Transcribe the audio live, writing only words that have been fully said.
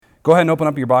Go ahead and open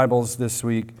up your Bibles this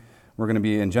week. We're going to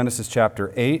be in Genesis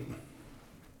chapter 8.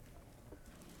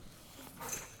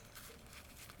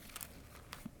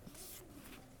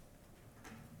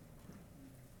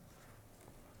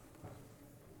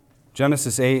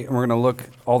 Genesis 8, and we're going to look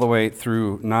all the way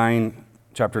through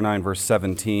chapter 9, verse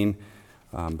 17,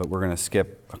 but we're going to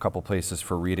skip a couple places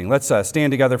for reading. Let's stand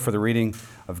together for the reading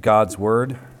of God's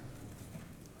Word.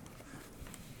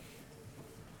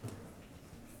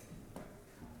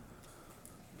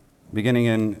 Beginning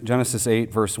in Genesis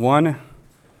 8, verse 1,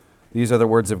 these are the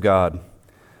words of God.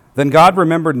 Then God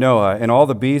remembered Noah and all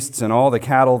the beasts and all the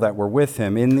cattle that were with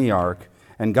him in the ark,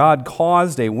 and God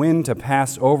caused a wind to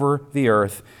pass over the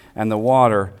earth, and the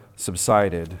water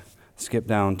subsided. Skip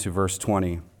down to verse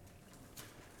 20.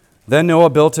 Then Noah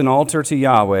built an altar to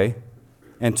Yahweh,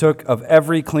 and took of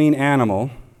every clean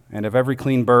animal and of every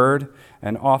clean bird,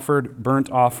 and offered burnt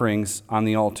offerings on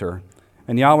the altar.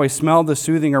 And Yahweh smelled the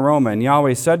soothing aroma, and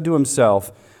Yahweh said to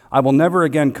himself, I will never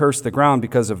again curse the ground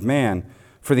because of man,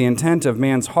 for the intent of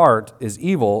man's heart is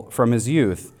evil from his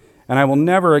youth. And I will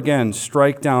never again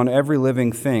strike down every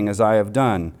living thing as I have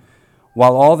done.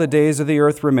 While all the days of the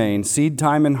earth remain, seed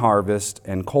time and harvest,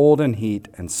 and cold and heat,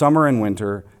 and summer and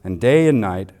winter, and day and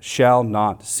night shall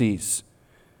not cease.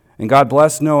 And God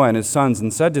blessed Noah and his sons,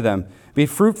 and said to them, Be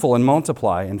fruitful and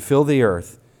multiply, and fill the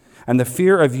earth. And the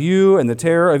fear of you and the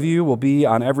terror of you will be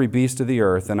on every beast of the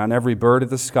earth, and on every bird of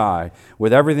the sky,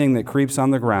 with everything that creeps on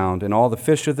the ground, and all the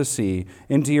fish of the sea.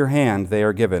 Into your hand they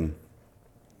are given.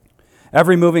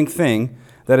 Every moving thing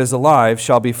that is alive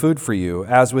shall be food for you.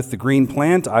 As with the green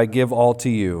plant, I give all to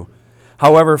you.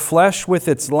 However, flesh with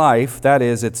its life, that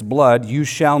is, its blood, you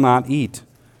shall not eat.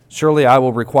 Surely I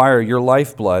will require your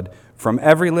lifeblood. From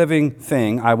every living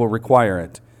thing I will require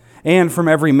it. And from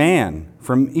every man,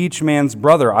 from each man's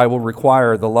brother, I will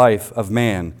require the life of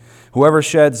man. Whoever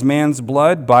sheds man's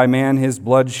blood, by man his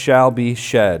blood shall be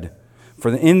shed.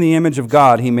 For in the image of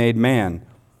God he made man.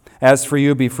 As for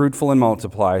you, be fruitful and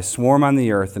multiply, swarm on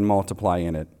the earth and multiply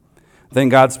in it. Then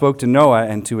God spoke to Noah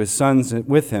and to his sons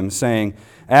with him, saying,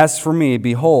 As for me,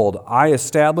 behold, I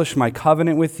establish my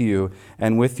covenant with you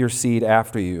and with your seed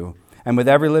after you, and with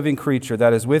every living creature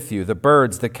that is with you, the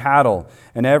birds, the cattle,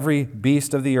 and every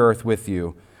beast of the earth with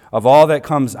you, of all that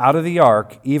comes out of the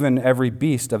ark, even every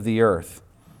beast of the earth.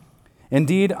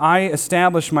 Indeed, I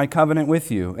establish my covenant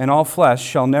with you, and all flesh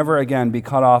shall never again be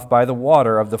cut off by the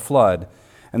water of the flood,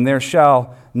 and there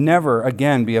shall never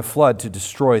again be a flood to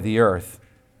destroy the earth.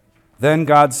 Then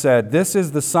God said, This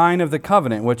is the sign of the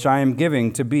covenant which I am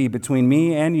giving to be between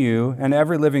me and you and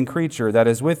every living creature that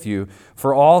is with you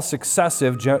for all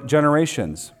successive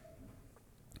generations.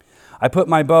 I put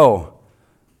my bow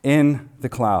in the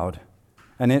cloud,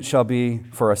 and it shall be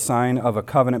for a sign of a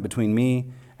covenant between me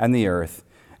and the earth.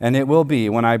 And it will be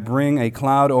when I bring a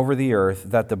cloud over the earth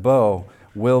that the bow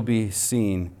will be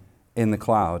seen in the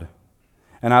cloud.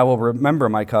 And I will remember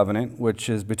my covenant, which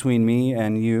is between me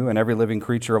and you and every living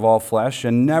creature of all flesh,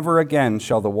 and never again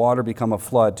shall the water become a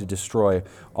flood to destroy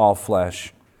all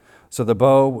flesh. So the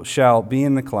bow shall be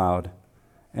in the cloud,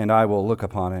 and I will look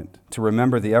upon it, to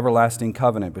remember the everlasting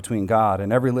covenant between God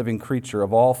and every living creature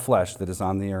of all flesh that is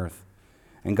on the earth.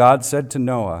 And God said to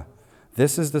Noah,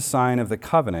 This is the sign of the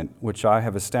covenant which I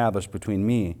have established between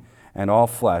me and all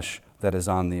flesh that is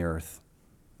on the earth.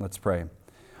 Let's pray.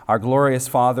 Our glorious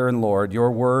Father and Lord,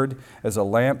 your word is a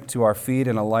lamp to our feet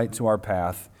and a light to our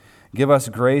path. Give us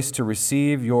grace to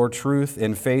receive your truth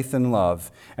in faith and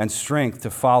love, and strength to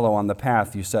follow on the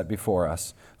path you set before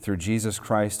us. Through Jesus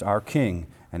Christ, our King,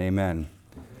 and amen.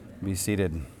 Be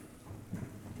seated.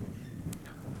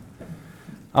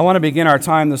 I want to begin our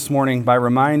time this morning by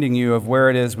reminding you of where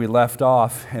it is we left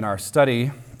off in our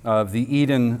study of the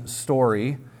Eden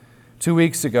story. 2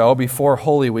 weeks ago, before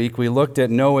Holy Week, we looked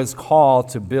at Noah's call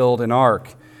to build an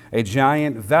ark, a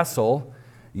giant vessel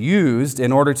used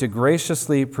in order to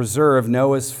graciously preserve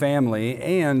Noah's family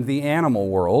and the animal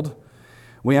world.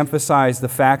 We emphasized the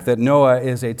fact that Noah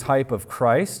is a type of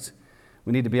Christ.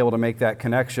 We need to be able to make that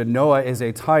connection. Noah is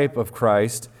a type of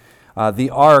Christ.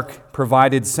 The ark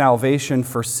provided salvation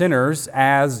for sinners,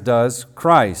 as does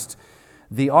Christ.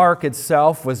 The ark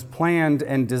itself was planned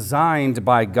and designed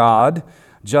by God,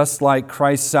 just like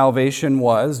Christ's salvation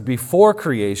was, before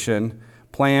creation,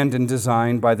 planned and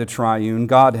designed by the triune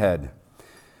Godhead.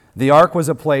 The ark was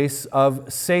a place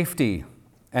of safety,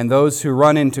 and those who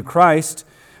run into Christ,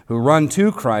 who run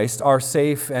to Christ, are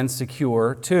safe and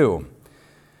secure too.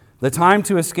 The time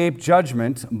to escape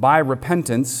judgment by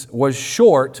repentance was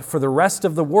short for the rest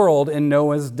of the world in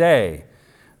Noah's day.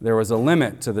 There was a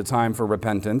limit to the time for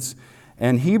repentance,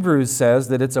 and Hebrews says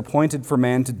that it's appointed for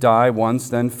man to die once,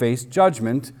 then face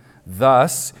judgment.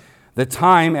 Thus, The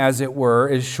time, as it were,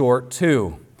 is short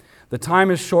too. The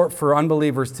time is short for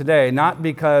unbelievers today, not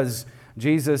because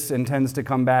Jesus intends to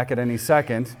come back at any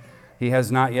second. He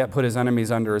has not yet put his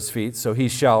enemies under his feet, so he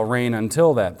shall reign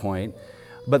until that point.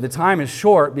 But the time is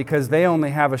short because they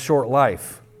only have a short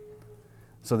life.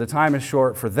 So the time is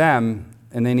short for them,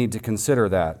 and they need to consider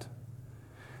that.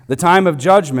 The time of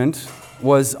judgment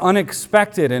was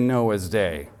unexpected in Noah's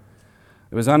day.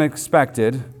 It was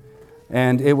unexpected,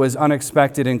 and it was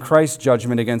unexpected in Christ's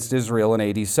judgment against Israel in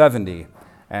AD 70.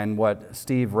 And what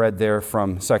Steve read there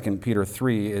from 2 Peter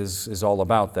 3 is all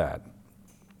about that.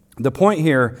 The point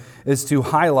here is to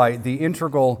highlight the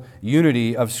integral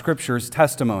unity of Scripture's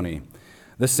testimony.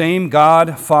 The same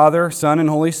God, Father, Son, and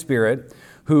Holy Spirit,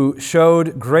 who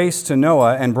showed grace to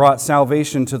Noah and brought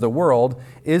salvation to the world,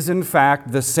 is in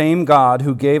fact the same God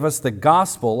who gave us the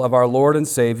gospel of our Lord and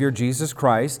Savior, Jesus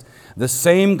Christ, the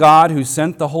same God who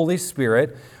sent the Holy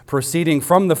Spirit, proceeding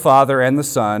from the Father and the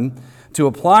Son, to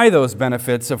apply those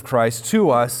benefits of Christ to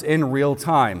us in real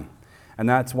time. And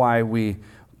that's why we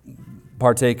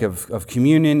partake of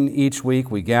communion each week.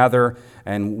 We gather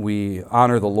and we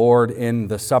honor the Lord in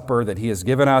the supper that He has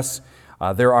given us.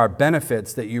 There are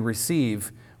benefits that you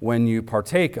receive when you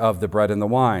partake of the bread and the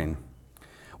wine.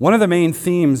 One of the main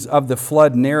themes of the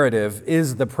flood narrative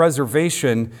is the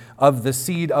preservation of the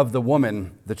seed of the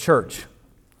woman, the church.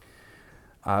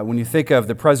 When you think of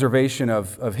the preservation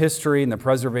of history and the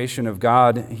preservation of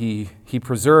God, he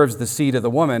preserves the seed of the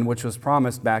woman, which was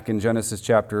promised back in Genesis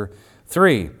chapter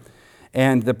 3.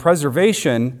 And the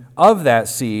preservation of that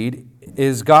seed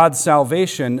is God's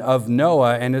salvation of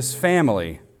Noah and his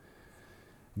family.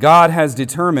 God has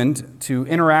determined to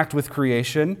interact with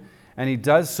creation, and He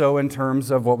does so in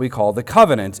terms of what we call the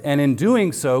covenant. And in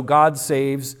doing so, God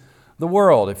saves the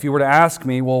world. If you were to ask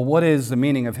me, well, what is the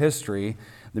meaning of history?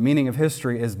 The meaning of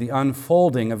history is the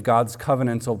unfolding of God's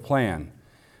covenantal plan.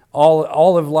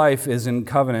 All of life is in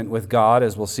covenant with God,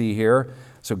 as we'll see here.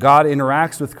 So God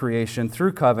interacts with creation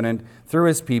through covenant, through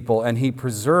His people, and He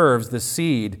preserves the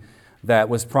seed that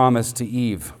was promised to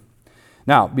Eve.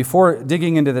 Now, before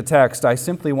digging into the text, I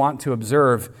simply want to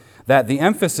observe that the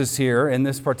emphasis here in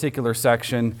this particular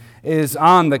section is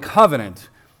on the covenant.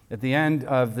 At the end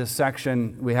of this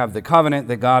section, we have the covenant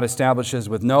that God establishes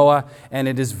with Noah, and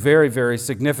it is very, very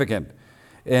significant.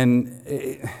 And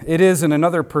it is, in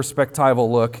another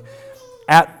perspectival look,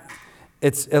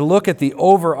 it's a look at the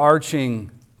overarching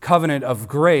covenant of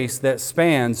grace that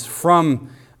spans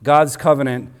from God's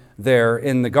covenant there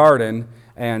in the garden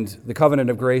and the covenant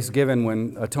of grace given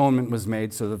when atonement was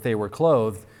made so that they were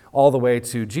clothed, all the way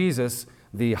to Jesus,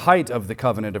 the height of the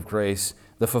covenant of grace,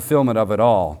 the fulfillment of it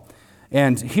all.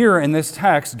 And here in this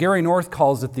text, Gary North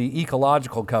calls it the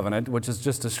ecological covenant, which is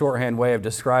just a shorthand way of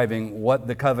describing what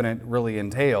the covenant really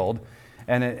entailed.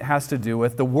 And it has to do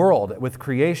with the world, with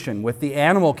creation, with the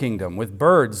animal kingdom, with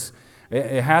birds.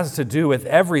 It has to do with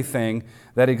everything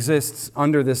that exists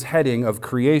under this heading of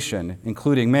creation,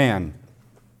 including man.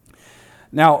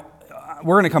 Now,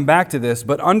 we're going to come back to this,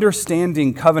 but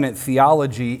understanding covenant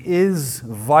theology is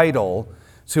vital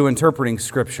to interpreting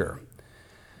Scripture.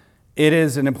 It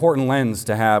is an important lens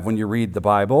to have when you read the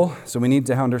Bible, so we need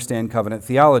to understand covenant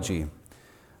theology.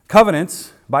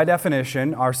 Covenants, by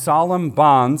definition, are solemn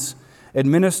bonds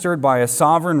administered by a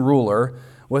sovereign ruler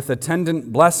with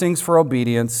attendant blessings for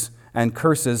obedience and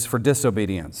curses for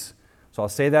disobedience. So I'll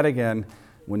say that again.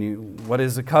 What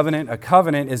is a covenant? A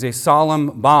covenant is a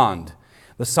solemn bond.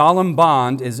 The solemn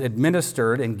bond is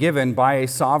administered and given by a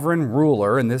sovereign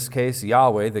ruler, in this case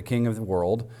Yahweh, the King of the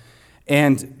world.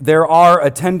 And there are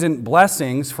attendant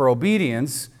blessings for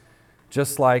obedience,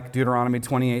 just like Deuteronomy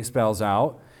 28 spells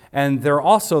out. And there are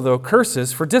also, though,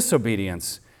 curses for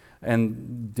disobedience.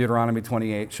 And Deuteronomy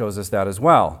 28 shows us that as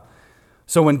well.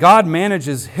 So when God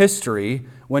manages history,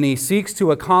 when He seeks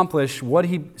to accomplish what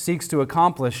He seeks to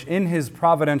accomplish in His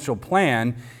providential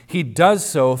plan, He does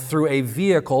so through a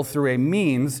vehicle, through a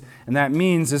means, and that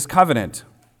means is covenant.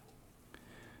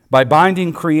 By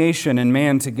binding creation and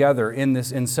man together in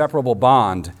this inseparable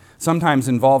bond, sometimes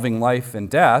involving life and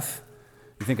death.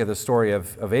 You think of the story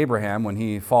of Abraham when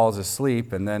he falls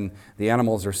asleep and then the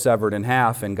animals are severed in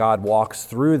half and God walks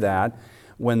through that.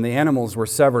 When the animals were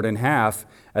severed in half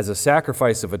as a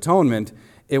sacrifice of atonement,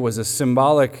 it was a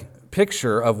symbolic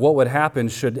picture of what would happen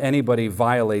should anybody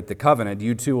violate the covenant.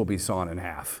 You too will be sawn in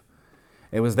half.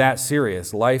 It was that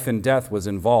serious. Life and death was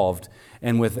involved.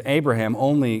 And with Abraham,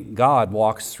 only God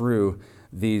walks through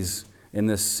these in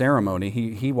this ceremony.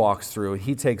 He walks through,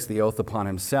 He takes the oath upon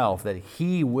Himself that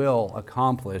He will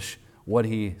accomplish what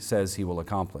He says He will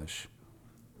accomplish.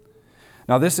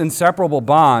 Now, this inseparable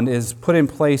bond is put in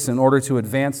place in order to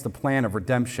advance the plan of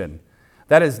redemption.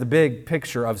 That is the big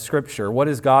picture of Scripture. What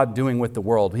is God doing with the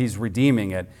world? He's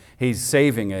redeeming it. He's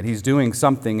saving it. He's doing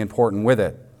something important with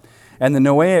it. And the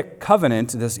Noahic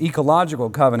covenant, this ecological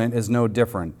covenant, is no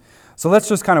different. So let's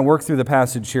just kind of work through the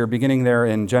passage here, beginning there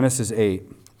in Genesis 8.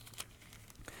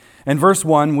 In verse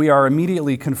 1, we are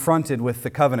immediately confronted with the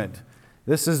covenant.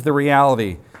 This is the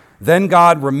reality. Then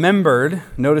God remembered,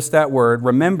 notice that word,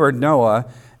 remembered Noah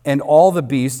and all the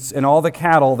beasts and all the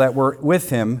cattle that were with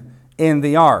him in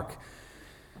the ark.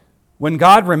 When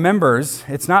God remembers,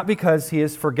 it's not because he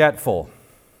is forgetful.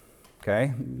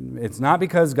 Okay? It's not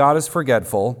because God is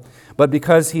forgetful, but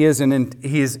because he is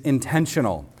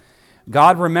intentional.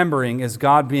 God remembering is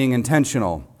God being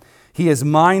intentional. He is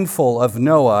mindful of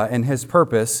Noah and his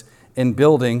purpose in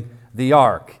building the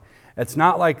ark. It's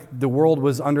not like the world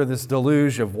was under this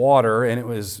deluge of water and it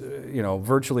was,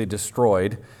 virtually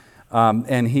destroyed.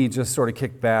 And he just sort of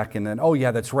kicked back and then, oh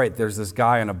yeah, that's right, there's this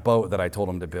guy on a boat that I told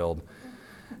him to build.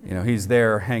 He's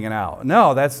there hanging out.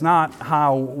 No, that's not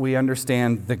how we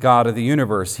understand the God of the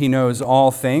universe. He knows all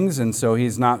things, and so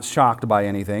he's not shocked by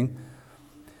anything.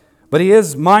 But he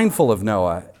is mindful of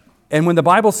Noah. And when the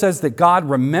Bible says that God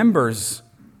remembers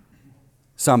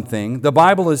something, the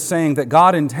Bible is saying that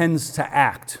God intends to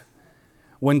act.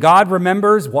 When God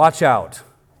remembers, watch out.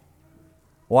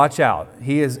 Watch out.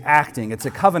 He is acting. It's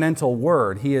a covenantal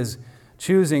word. He is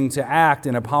choosing to act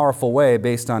in a powerful way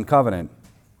based on covenant.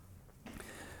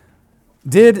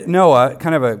 Did Noah,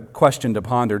 kind of a question to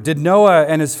ponder, did Noah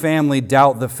and his family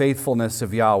doubt the faithfulness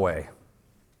of Yahweh?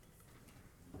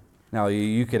 Now,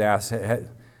 you could ask,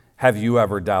 have you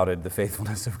ever doubted the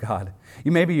faithfulness of God?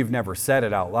 Maybe you've never said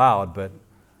it out loud, but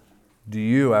do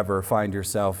you ever find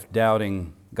yourself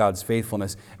doubting God's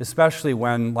faithfulness, especially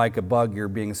when, like a bug, you're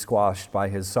being squashed by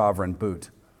his sovereign boot?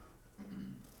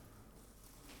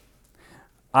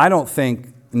 I don't think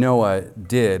Noah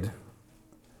did.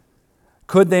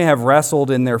 Could they have wrestled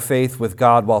in their faith with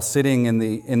God while sitting in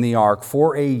the ark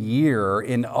for a year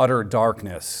in utter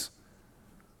darkness?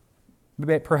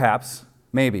 Perhaps,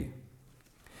 maybe.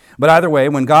 But either way,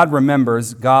 when God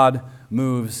remembers, God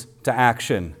moves to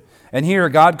action. And here,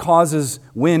 God causes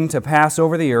wind to pass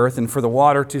over the earth and for the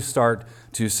water to start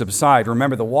to subside.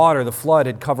 Remember, the flood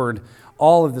had covered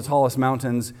all of the tallest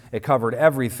mountains. It covered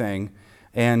everything,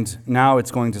 and now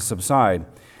it's going to subside.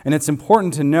 And it's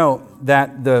important to note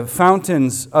that the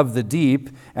fountains of the deep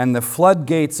and the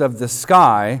floodgates of the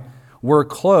sky were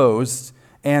closed,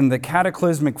 and the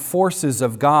cataclysmic forces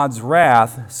of God's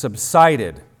wrath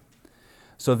subsided.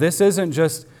 So this isn't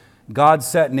just God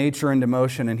set nature into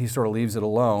motion and he sort of leaves it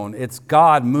alone. It's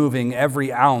God moving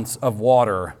every ounce of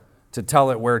water to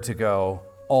tell it where to go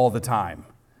all the time.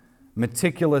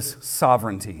 Meticulous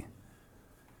sovereignty.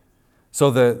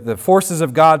 So the forces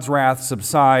of God's wrath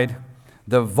subside.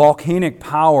 The volcanic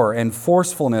power and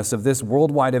forcefulness of this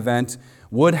worldwide event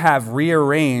would have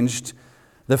rearranged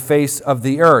the face of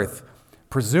the earth,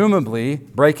 presumably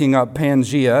breaking up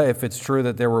Pangaea, if it's true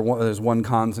that there's one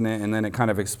continent and then it kind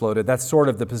of exploded. That's sort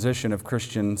of the position of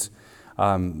Christians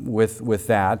with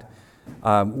that.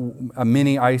 A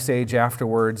mini ice age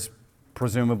afterwards,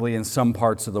 presumably in some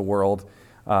parts of the world,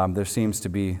 there seems to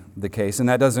be the case. And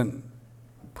that doesn't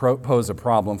pose a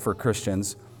problem for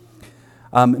Christians.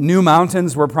 New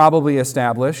mountains were probably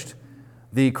established.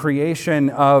 The creation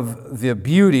of the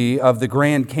beauty of the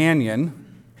Grand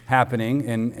Canyon happening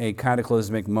in a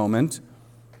cataclysmic moment.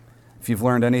 If you've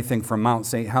learned anything from Mount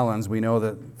St. Helens, we know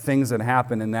that things that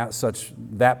happen in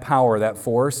that power, that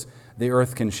force, the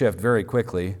earth can shift very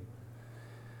quickly.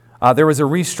 There was a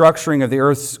restructuring of the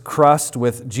earth's crust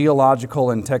with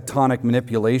geological and tectonic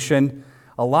manipulation.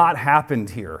 A lot happened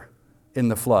here in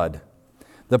the flood.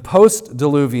 The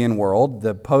post-Diluvian world,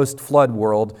 the post-flood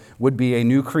world, would be a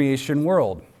new creation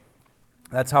world.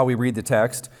 That's how we read the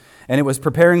text. And it was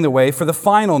preparing the way for the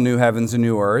final new heavens and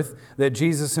new earth that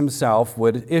Jesus himself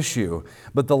would issue.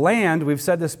 But the land, we've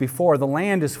said this before, the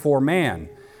land is for man.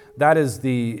 That is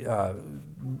he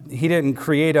didn't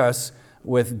create us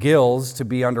with gills to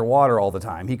be underwater all the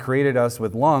time. He created us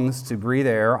with lungs to breathe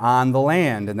air on the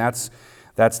land. And that's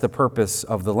the purpose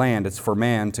of the land. It's for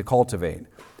man to cultivate.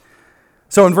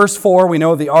 So in verse 4, we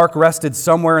know the ark rested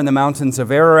somewhere in the mountains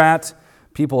of Ararat.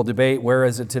 People debate, where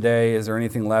is it today? Is there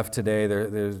anything left today?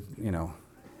 There's,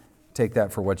 take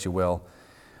that for what you will.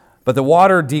 But the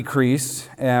water decreased,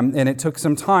 and it took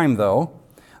some time, though.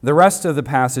 The rest of the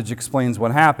passage explains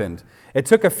what happened. It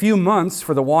took a few months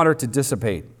for the water to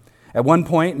dissipate. At one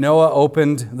point, Noah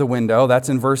opened the window, that's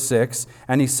in verse 6,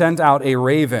 and he sent out a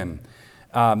raven.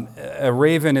 A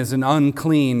raven is an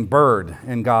unclean bird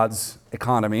in God's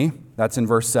economy. That's in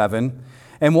verse 7.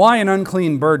 And why an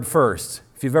unclean bird first?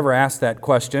 If you've ever asked that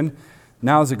question,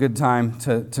 Now's a good time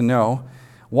to know.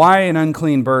 Why an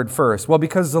unclean bird first? Well,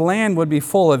 because the land would be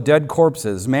full of dead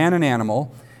corpses, man and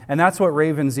animal, and that's what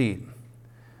ravens eat.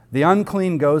 The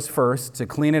unclean goes first to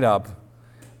clean it up,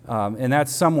 and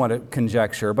that's somewhat a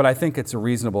conjecture, but I think it's a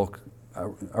reasonable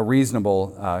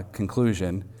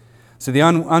conclusion. So the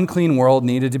unclean world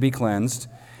needed to be cleansed.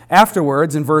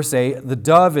 Afterwards, in verse 8, the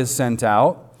dove is sent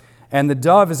out, and the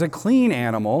dove is a clean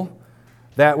animal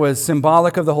that was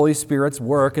symbolic of the Holy Spirit's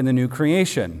work in the new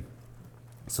creation.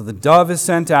 So the dove is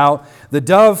sent out. The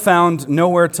dove found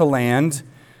nowhere to land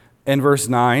in verse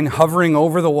 9, hovering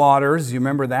over the waters. You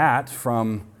remember that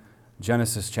from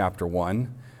Genesis chapter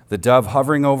 1. The dove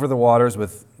hovering over the waters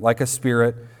with like a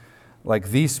spirit, like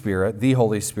the Spirit, the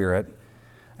Holy Spirit.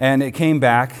 And it came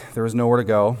back. There was nowhere to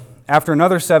go. After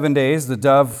another 7 days, the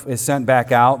dove is sent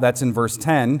back out. That's in verse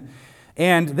 10.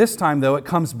 And this time, though, it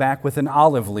comes back with an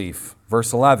olive leaf.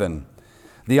 Verse 11.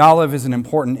 The olive is an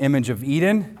important image of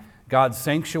Eden, God's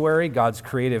sanctuary, God's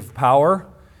creative power.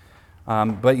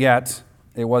 But yet,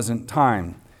 it wasn't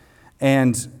time.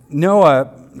 And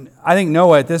I think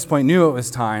Noah at this point knew it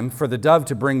was time. For the dove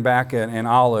to bring back an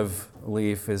olive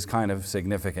leaf is kind of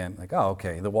significant. Like, oh,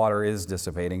 okay, the water is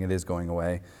dissipating, it is going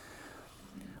away.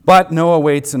 But Noah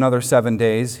waits another 7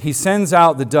 days. He sends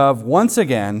out the dove once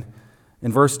again.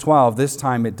 In verse 12, this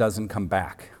time it doesn't come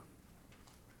back.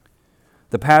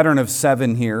 The pattern of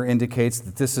 7 here indicates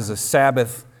that this is a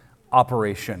Sabbath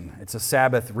operation. It's a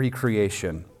Sabbath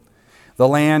recreation. The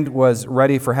land was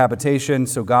ready for habitation,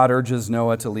 so God urges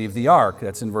Noah to leave the ark.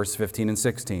 That's in verse 15 and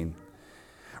 16.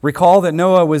 Recall that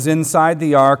Noah was inside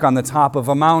the ark on the top of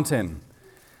a mountain,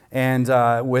 and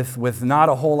with not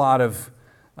a whole lot of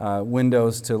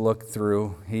windows to look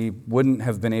through. He wouldn't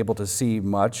have been able to see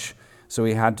much, so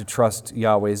he had to trust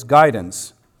Yahweh's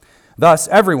guidance. Thus,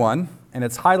 everyone, and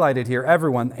it's highlighted here,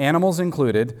 everyone, animals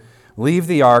included, leave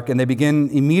the ark, and they begin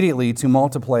immediately to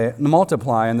multiply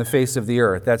on the face of the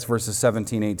earth. That's verses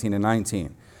 17, 18, and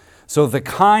 19. So the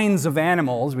kinds of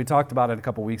animals, we talked about it a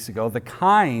couple weeks ago, the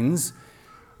kinds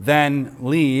then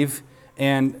leave,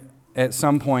 and at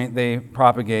some point they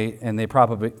propagate, and they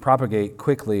propagate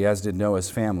quickly, as did Noah's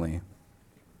family.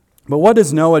 But what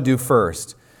does Noah do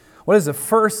first? What is the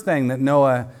first thing that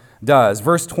Noah does?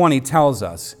 Verse 20 tells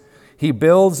us he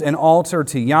builds an altar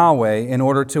to Yahweh in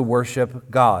order to worship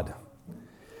God.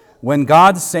 When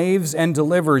God saves and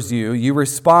delivers you, you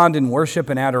respond in worship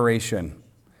and adoration.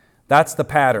 That's the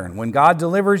pattern. When God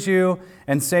delivers you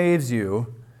and saves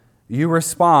you, you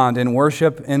respond in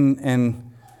worship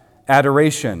and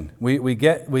adoration.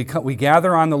 We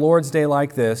gather on the Lord's Day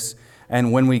like this,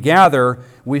 and when we gather,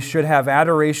 we should have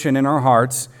adoration in our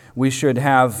hearts. We should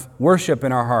have worship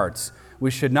in our hearts. We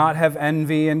should not have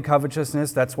envy and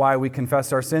covetousness. That's why we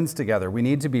confess our sins together. We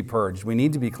need to be purged. We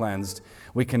need to be cleansed.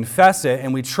 We confess it,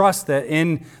 and we trust that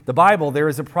in the Bible there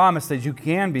is a promise that you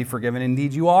can be forgiven.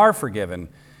 Indeed, you are forgiven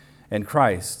in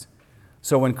Christ.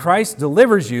 So when Christ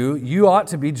delivers you, you ought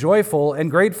to be joyful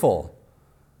and grateful.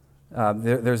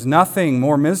 There's nothing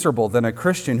more miserable than a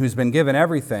Christian who's been given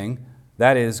everything,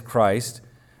 that is Christ,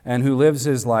 and who lives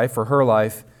his life or her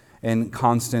life in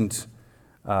constant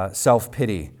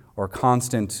self-pity or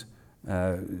constant,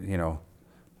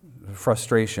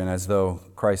 frustration, as though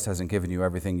Christ hasn't given you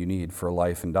everything you need for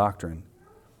life and doctrine.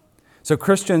 So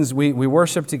Christians, we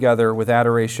worship together with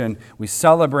adoration. We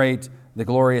celebrate the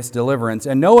glorious deliverance.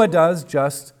 And Noah does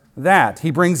just that.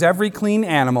 He brings every clean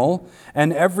animal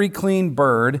and every clean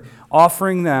bird,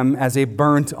 offering them as a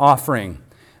burnt offering.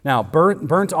 Now,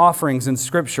 burnt offerings in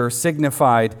Scripture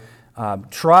signified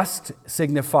trust,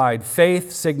 signified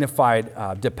faith,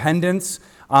 signified dependence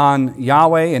on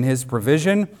Yahweh and His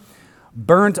provision.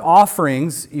 Burnt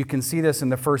offerings, you can see this in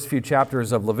the first few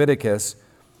chapters of Leviticus,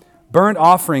 burnt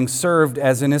offerings served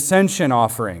as an ascension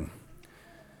offering.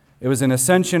 It was an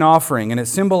ascension offering, and it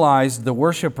symbolized the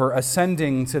worshiper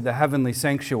ascending to the heavenly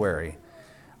sanctuary.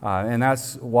 And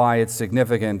that's why it's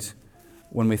significant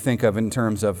when we think of in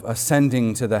terms of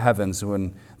ascending to the heavens.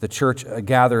 When the church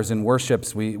gathers and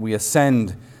worships, we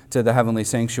ascend to the heavenly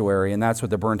sanctuary, and that's what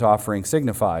the burnt offering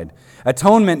signified.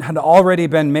 Atonement had already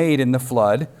been made in the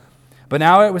flood, but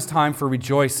now it was time for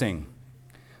rejoicing.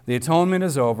 The atonement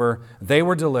is over. They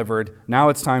were delivered. Now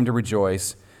it's time to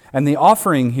rejoice. And the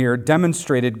offering here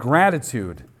demonstrated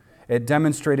gratitude. It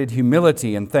demonstrated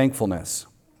humility and thankfulness.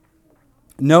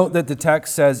 Note that the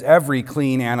text says every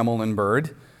clean animal and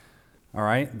bird. All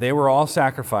right, they were all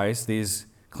sacrificed, these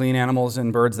clean animals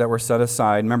and birds that were set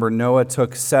aside. Remember, Noah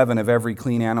took 7 of every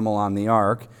clean animal on the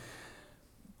ark.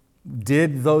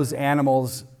 Did those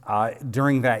animals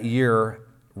during that year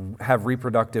have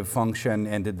reproductive function,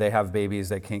 and did they have babies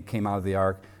that came out of the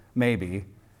ark? Maybe.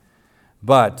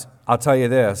 But I'll tell you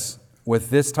this, with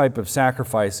this type of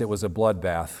sacrifice, it was a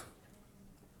bloodbath.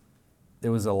 It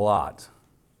was a lot.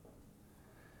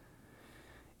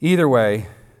 Either way,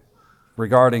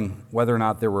 regarding whether or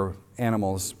not there were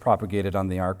animals propagated on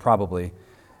the ark, probably,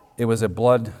 it was a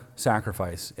blood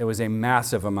sacrifice. It was a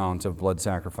massive amount of blood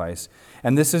sacrifice.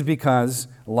 And this is because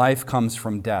life comes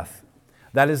from death.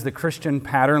 That is the Christian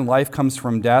pattern. Life comes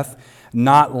from death,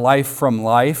 not life from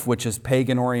life, which is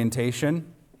pagan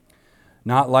orientation.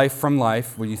 Not life from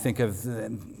life, where you think of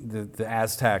the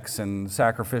Aztecs and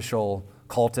sacrificial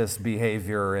cultist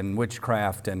behavior and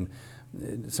witchcraft and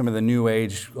some of the New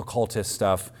Age occultist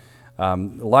stuff.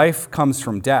 Life comes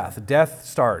from death. Death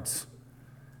starts.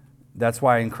 That's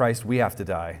why in Christ we have to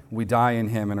die. We die in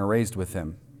Him and are raised with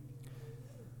Him.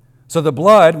 So the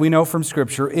blood, we know from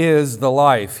Scripture, is the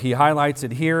life. He highlights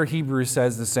it here. Hebrews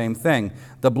says the same thing.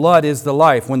 The blood is the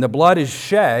life. When the blood is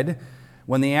shed,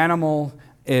 when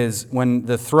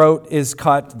the throat is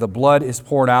cut, the blood is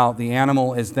poured out, the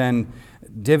animal is then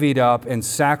divvied up and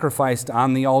sacrificed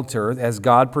on the altar as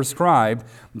God prescribed,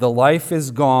 the life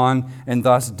is gone and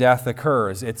thus death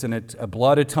occurs. It's a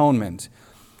blood atonement.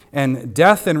 And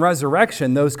death and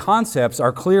resurrection, those concepts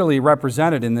are clearly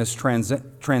represented in this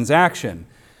transaction.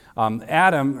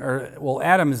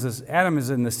 Adam is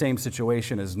in the same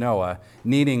situation as Noah,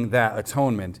 needing that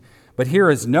atonement. But here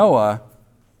is Noah,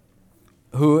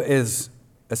 who has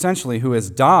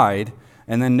died,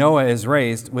 and then Noah is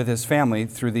raised with his family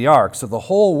through the ark. So the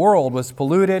whole world was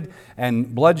polluted,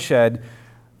 and bloodshed,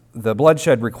 the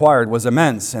bloodshed required was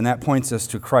immense, and that points us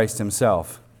to Christ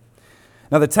Himself.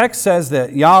 Now the text says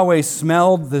that Yahweh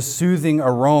smelled the soothing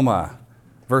aroma,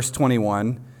 verse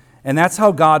 21, and that's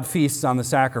how God feasts on the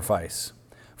sacrifice.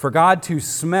 For God to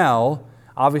smell,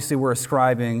 obviously we're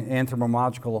ascribing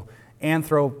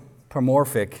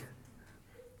anthropomorphic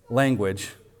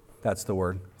language, that's the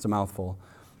word, it's a mouthful,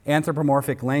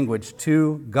 anthropomorphic language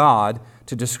to God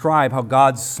to describe how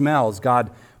God smells,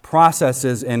 God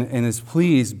processes and is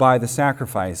pleased by the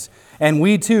sacrifice. And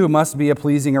we too must be a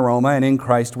pleasing aroma, and in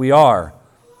Christ we are.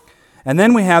 And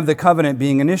then we have the covenant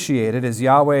being initiated as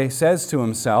Yahweh says to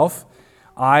Himself,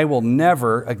 I will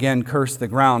never again curse the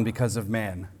ground because of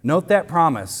man. Note that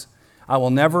promise. I will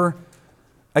never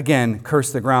again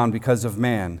curse the ground because of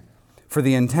man. For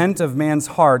the intent of man's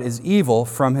heart is evil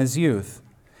from his youth.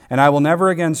 And I will never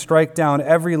again strike down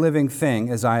every living thing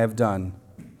as I have done.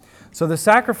 So the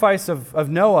sacrifice of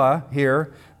Noah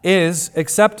here is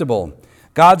acceptable.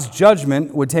 God's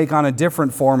judgment would take on a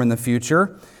different form in the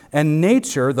future. And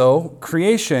nature, though,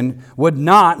 creation, would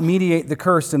not mediate the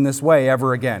curse in this way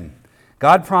ever again.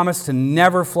 God promised to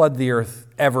never flood the earth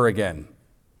ever again.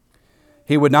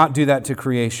 He would not do that to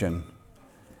creation.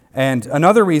 And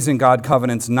another reason God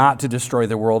covenants not to destroy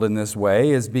the world in this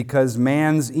way is because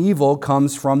man's evil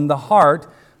comes from the heart,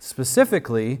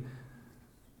 specifically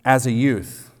as a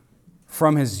youth,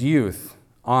 from his youth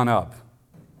on up.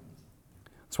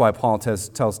 That's why Paul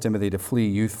tells Timothy to flee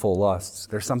youthful lusts.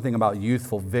 There's something about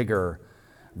youthful vigor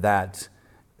that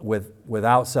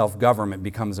without self-government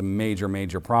becomes a major,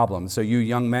 major problem. So you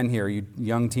young men here, you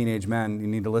young teenage men, you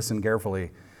need to listen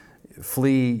carefully.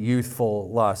 Flee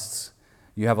youthful lusts.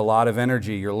 You have a lot of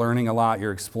energy. You're learning a lot.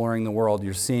 You're exploring the world.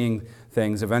 You're seeing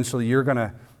things. Eventually, you're going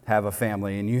to have a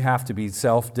family, and you have to be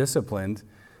self-disciplined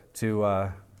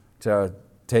to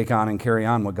take on and carry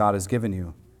on what God has given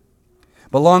you.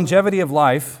 But longevity of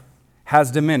life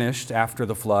has diminished after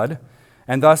the flood,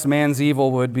 and thus man's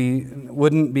evil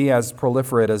wouldn't be as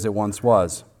proliferate as it once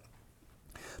was.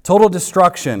 Total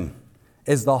destruction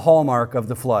is the hallmark of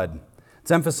the flood.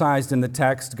 It's emphasized in the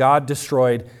text. God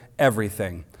destroyed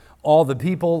everything. All the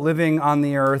people living on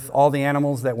the earth, all the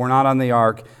animals that were not on the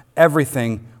ark,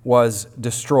 everything was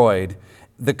destroyed.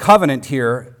 The covenant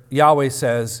here, Yahweh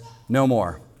says, no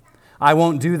more. I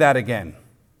won't do that again.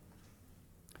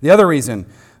 The other reason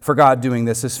for God doing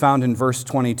this is found in verse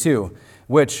 22,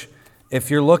 which,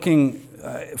 if you're looking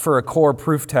for a core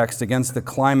proof text against the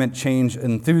climate change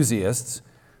enthusiasts,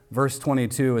 verse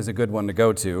 22 is a good one to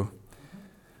go to.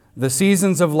 The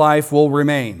seasons of life will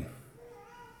remain.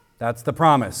 That's the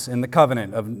promise in the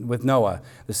covenant with Noah.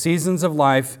 The seasons of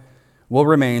life will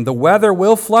remain. The weather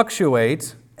will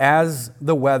fluctuate as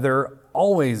the weather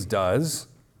always does.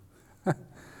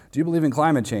 Do you believe in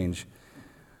climate change?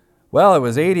 Well, it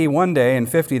was 80 one day and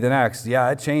 50 the next. Yeah,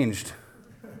 it changed.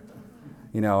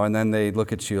 And then they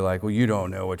look at you like, well, you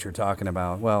don't know what you're talking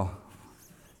about. Well,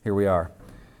 here we are.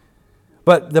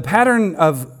 But the pattern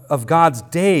of God's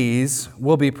days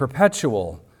will be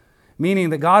perpetual, meaning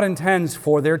that God intends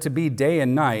for there to be day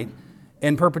and night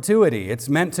in perpetuity. It's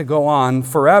meant to go on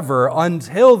forever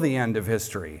until the end of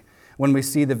history. when we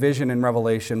see the vision in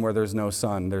Revelation where there's no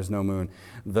sun, there's no moon.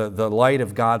 The light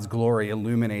of God's glory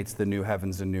illuminates the new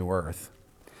heavens and new earth.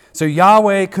 So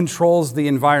Yahweh controls the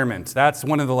environment. That's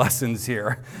one of the lessons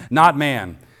here, not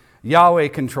man. Yahweh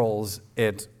controls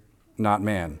it, not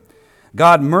man.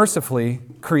 God mercifully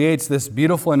creates this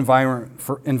beautiful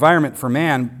environment for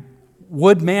man.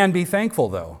 Would man be thankful,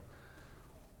 though?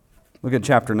 Look at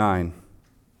chapter 9.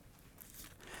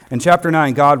 In chapter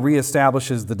 9, God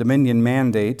reestablishes the dominion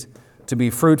mandate to be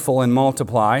fruitful and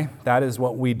multiply. That is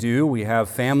what we do. We have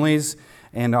families,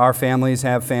 and our families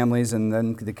have families, and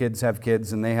then the kids have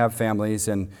kids, and they have families,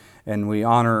 and we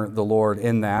honor the Lord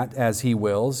in that as He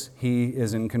wills. He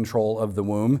is in control of the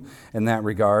womb in that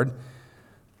regard.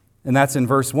 And that's in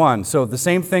verse 1. So the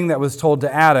same thing that was told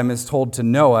to Adam is told to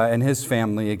Noah and his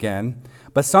family again.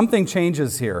 But something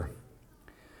changes here.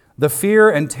 The fear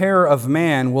and terror of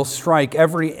man will strike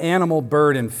every animal,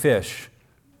 bird, and fish.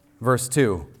 Verse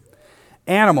 2.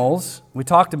 Animals, we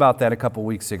talked about that a couple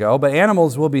weeks ago, but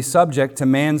animals will be subject to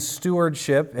man's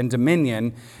stewardship and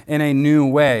dominion in a new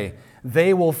way.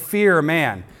 They will fear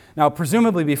man. Now,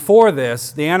 presumably before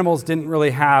this, the animals didn't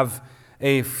really have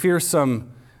a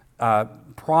fearsome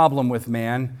problem with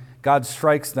man. God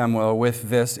strikes them with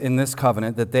this in this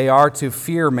covenant, that they are to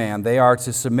fear man, they are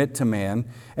to submit to man,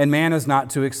 and man is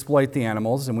not to exploit the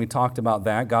animals, and we talked about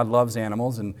that. God loves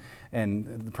animals, and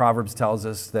the Proverbs tells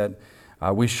us that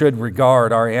we should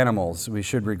regard our animals, we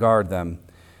should regard them,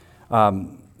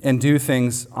 and do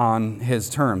things on His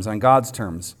terms, on God's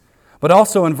terms. But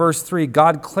also in verse 3,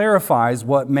 God clarifies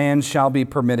what man shall be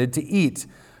permitted to eat.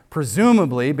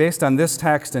 Presumably, based on this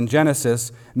text in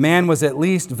Genesis, man was at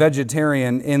least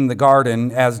vegetarian in the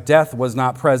garden, as death was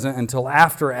not present until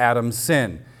after Adam's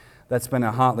sin. That's been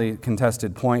a hotly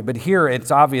contested point. But here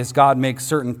it's obvious God makes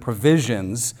certain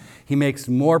provisions. He makes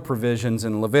more provisions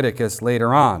in Leviticus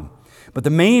later on. But the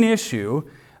main issue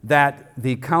that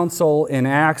the council in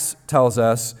Acts tells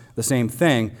us the same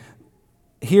thing.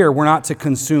 Here, we're not to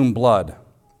consume blood.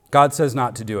 God says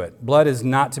not to do it. Blood is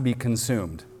not to be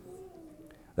consumed.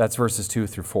 That's verses 2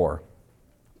 through 4.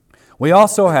 We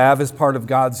also have, as part of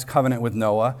God's covenant with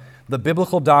Noah, the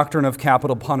biblical doctrine of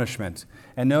capital punishment.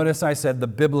 And notice I said the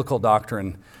biblical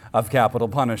doctrine of capital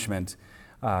punishment.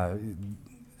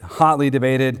 Hotly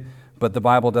debated, but the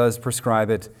Bible does prescribe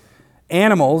it.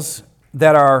 Animals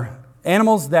that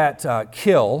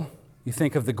kill, you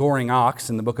think of the goring ox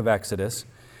in the book of Exodus,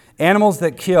 animals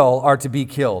that kill are to be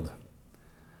killed.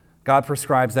 God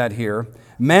prescribes that here.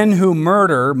 Men who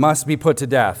murder must be put to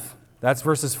death. That's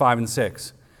verses 5 and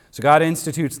 6. So God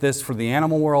institutes this for the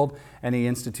animal world, and He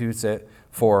institutes it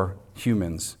for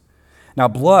humans. Now,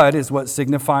 blood is what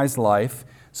signifies life.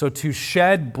 So to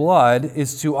shed blood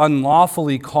is to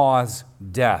unlawfully cause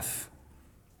death.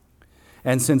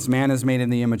 And since man is made in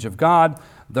the image of God,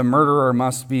 the murderer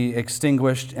must be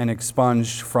extinguished and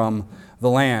expunged from the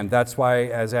land. That's why,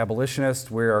 as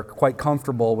abolitionists, we are quite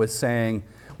comfortable with saying,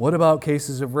 what about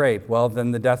cases of rape? Well, then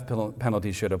the death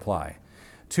penalty should apply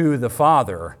to the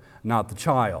father, not the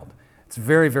child. It's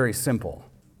very, very simple.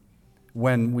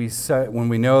 When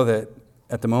we know that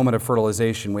at the moment of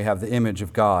fertilization we have the image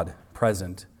of God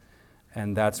present,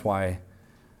 and that's why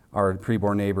our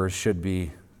preborn neighbors should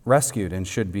be rescued and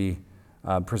should be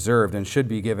preserved and should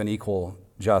be given equal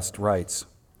just rights.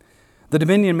 The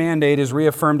dominion mandate is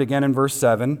reaffirmed again in verse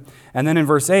 7, and then in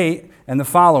verse 8 and the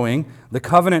following, the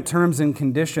covenant terms and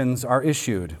conditions are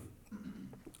issued.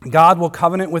 God will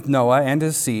covenant with Noah and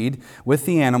his seed, with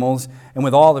the animals, and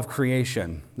with all of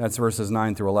creation. That's verses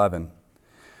 9 through 11.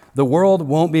 The world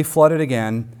won't be flooded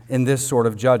again in this sort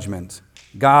of judgment.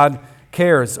 God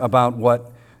cares about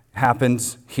what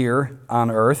happens here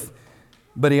on earth,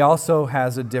 but He also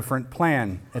has a different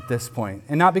plan at this point.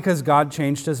 And not because God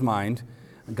changed His mind.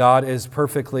 God is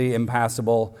perfectly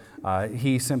impassible.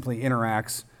 He simply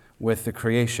interacts with the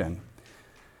creation.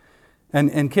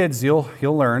 And kids, you'll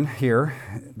learn here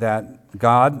that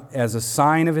God, as a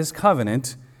sign of His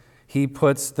covenant, He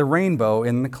puts the rainbow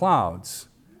in the clouds.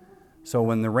 So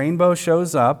when the rainbow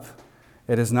shows up,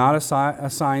 it is not a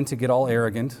sign to get all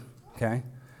arrogant, okay?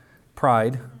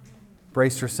 Pride.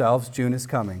 Brace yourselves, June is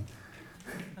coming.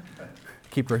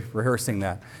 Keep rehearsing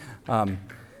that.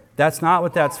 That's not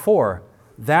what that's for.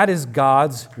 That is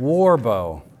God's war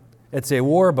bow. It's a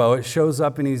war bow. It shows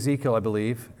up in Ezekiel, I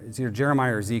believe. It's either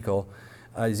Jeremiah or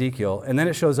Ezekiel. And then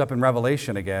it shows up in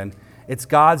Revelation again. It's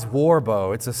God's war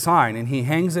bow. It's a sign, and He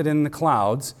hangs it in the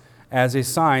clouds as a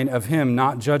sign of Him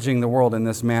not judging the world in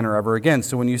this manner ever again.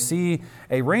 So when you see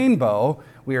a rainbow,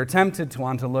 we are tempted to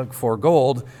want to look for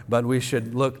gold, but we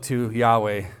should look to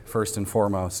Yahweh first and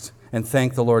foremost and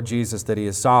thank the Lord Jesus that He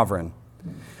is sovereign.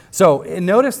 So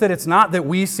notice that it's not that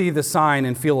we see the sign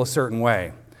and feel a certain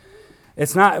way.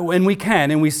 It's not, and we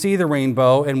can, and we see the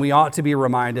rainbow, and we ought to be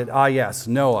reminded, yes,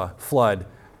 Noah, flood,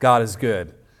 God is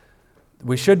good.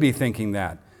 We should be thinking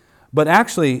that. But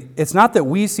actually, it's not that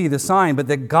we see the sign, but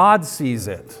that God sees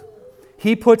it.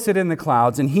 He puts it in the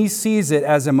clouds, and He sees it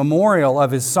as a memorial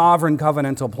of His sovereign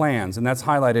covenantal plans, and that's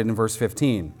highlighted in verse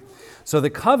 15. So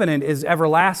the covenant is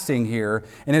everlasting here,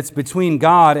 and it's between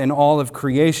God and all of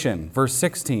creation. Verse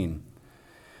 16.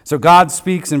 So God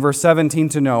speaks in verse 17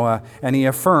 to Noah, and He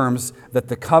affirms that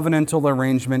the covenantal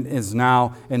arrangement is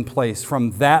now in place.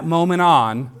 From that moment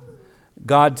on,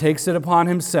 God takes it upon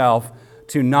Himself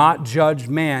to not judge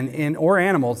man or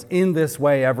animals in this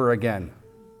way ever again.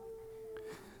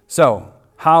 So,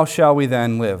 how shall we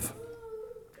then live?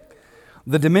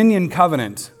 The dominion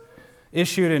covenant,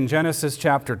 issued in Genesis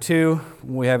chapter 2,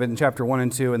 we have it in chapter 1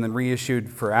 and 2, and then reissued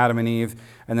for Adam and Eve,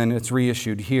 and then it's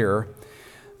reissued here.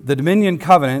 The dominion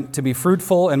covenant, to be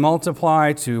fruitful and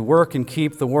multiply, to work and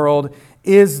keep the world,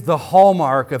 is the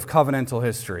hallmark of covenantal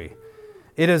history.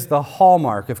 It is the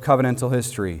hallmark of covenantal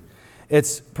history.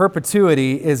 Its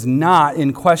perpetuity is not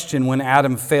in question when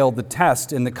Adam failed the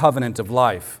test in the covenant of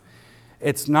life.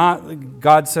 It's not,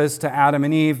 God says to Adam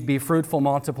and Eve, be fruitful,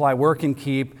 multiply, work and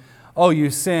keep. Oh, you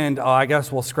sinned. Oh, I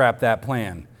guess we'll scrap that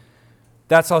plan.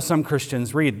 That's how some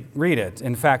Christians read it.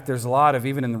 In fact, there's a lot of,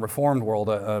 even in the Reformed world,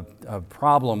 a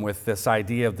problem with this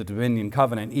idea of the dominion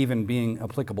covenant even being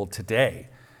applicable today.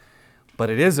 But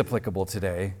it is applicable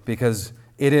today because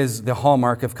it is the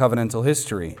hallmark of covenantal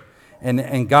history.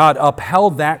 And God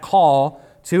upheld that call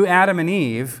to Adam and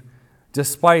Eve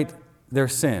despite their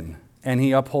sin. And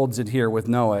He upholds it here with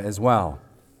Noah as well.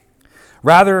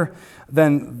 Rather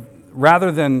than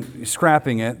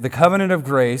scrapping it, the covenant of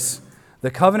grace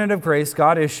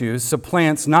God issues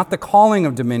supplants not the calling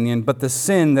of dominion, but the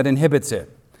sin that inhibits it.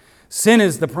 Sin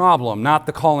is the problem, not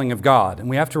the calling of God. And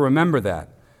we have to remember that.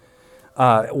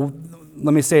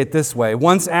 Let me say it this way.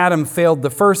 Once Adam failed the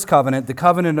first covenant, the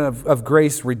covenant of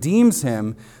grace redeems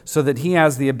him so that he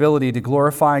has the ability to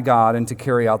glorify God and to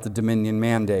carry out the dominion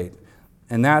mandate.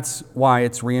 And that's why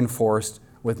it's reinforced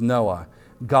with Noah.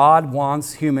 God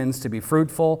wants humans to be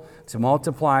fruitful, to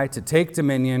multiply, to take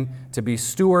dominion, to be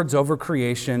stewards over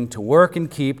creation, to work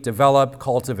and keep, develop,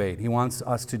 cultivate. He wants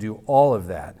us to do all of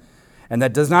that. And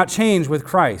that does not change with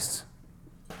Christ.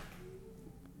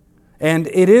 And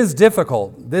it is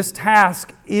difficult. This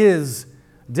task is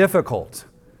difficult.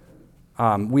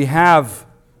 We have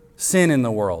sin in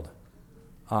the world.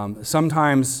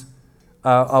 Sometimes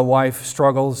a wife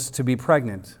struggles to be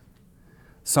pregnant.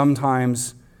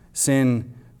 Sometimes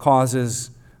sin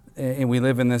causes, and we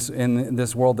live in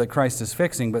this world that Christ is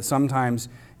fixing, but sometimes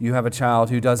you have a child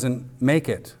who doesn't make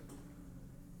it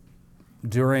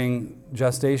during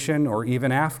gestation or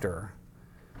even after.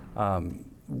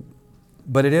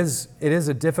 But it is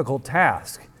a difficult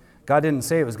task. God didn't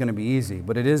say it was going to be easy,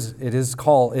 but it is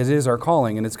our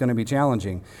calling, and it's going to be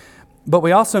challenging. But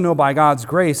we also know by God's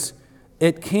grace,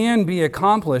 it can be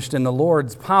accomplished in the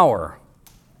Lord's power.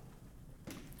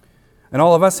 And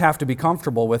all of us have to be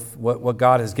comfortable with what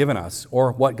God has given us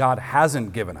or what God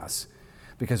hasn't given us.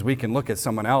 Because we can look at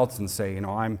someone else and say,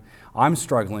 I'm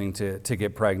struggling to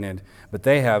get pregnant, but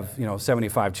they have,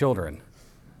 75 children.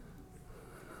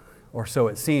 Or so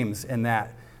it seems in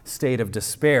that state of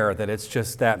despair that it's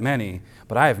just that many,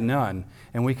 but I have none.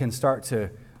 And we can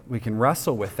we can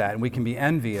wrestle with that, and we can be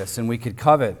envious, and we could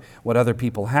covet what other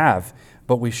people have,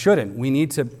 but we shouldn't. We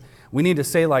need to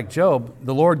say like Job,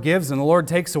 the Lord gives and the Lord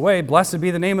takes away. Blessed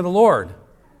be the name of the Lord,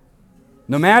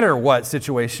 no matter what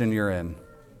situation you're in.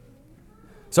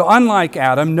 So unlike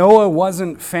Adam, Noah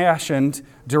wasn't fashioned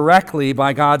directly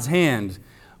by God's hand.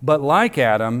 But like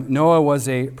Adam, Noah was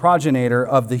a progenitor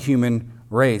of the human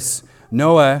race.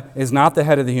 Noah is not the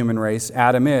head of the human race,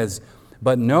 Adam is.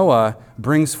 But Noah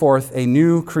brings forth a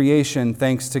new creation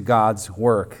thanks to God's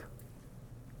work.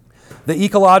 The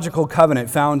ecological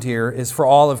covenant found here is for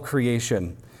all of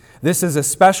creation. This is a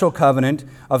special covenant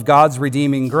of God's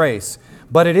redeeming grace,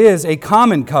 but it is a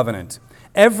common covenant.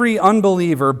 Every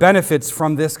unbeliever benefits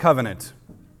from this covenant.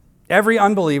 Every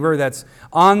unbeliever that's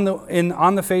on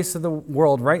the face of the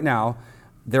world right now,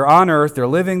 they're on earth, they're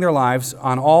living their lives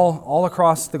on all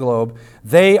across the globe,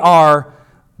 they are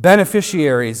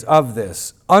beneficiaries of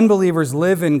this. Unbelievers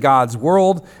live in God's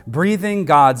world, breathing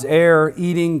God's air,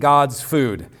 eating God's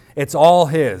food. It's all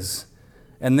His,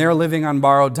 and they're living on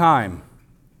borrowed time.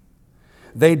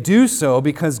 They do so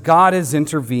because God has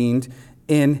intervened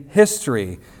in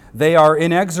history. They are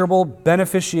inexorable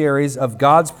beneficiaries of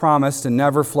God's promise to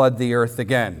never flood the earth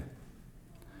again.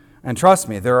 And trust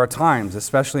me, there are times,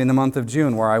 especially in the month of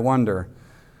June, where I wonder,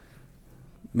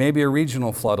 Maybe a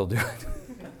regional flood will do it.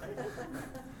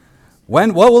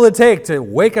 What will it take to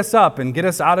wake us up and get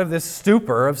us out of this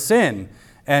stupor of sin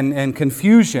and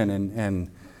confusion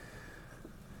and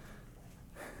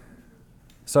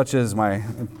such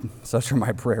are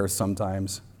my prayers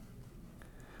sometimes.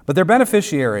 But they're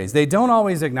beneficiaries. They don't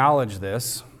always acknowledge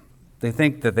this. They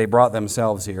think that they brought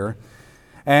themselves here.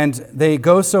 And they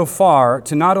go so far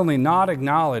to not only not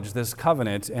acknowledge this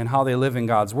covenant and how they live in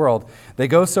God's world, they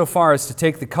go so far as to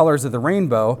take the colors of the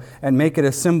rainbow and make it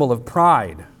a symbol of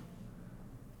pride.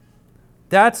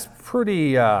 That's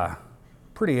pretty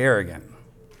arrogant,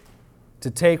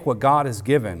 to take what God has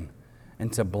given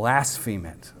and to blaspheme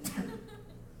it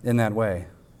in that way.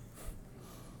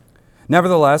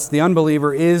 Nevertheless, the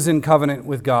unbeliever is in covenant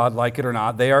with God, like it or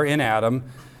not. They are in Adam,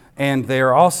 and they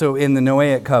are also in the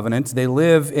Noahic covenant. They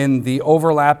live in the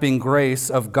overlapping grace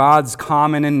of God's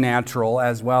common and natural,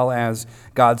 as well as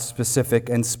God's specific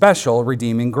and special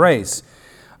redeeming grace.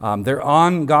 They're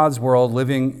on God's world,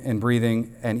 living and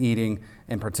breathing and eating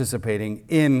and participating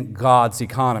in God's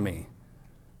economy.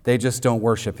 They just don't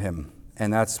worship Him,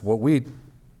 and that's what we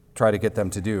try to get them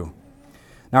to do.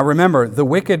 Now remember, the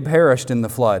wicked perished in the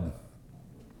flood.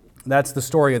 That's the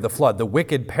story of the flood. The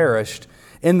wicked perished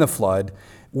in the flood,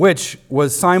 which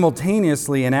was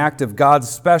simultaneously an act of God's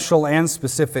special and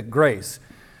specific grace.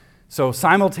 So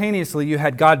simultaneously, you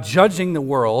had God judging the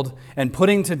world and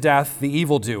putting to death the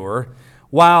evildoer,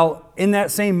 while in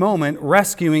that same moment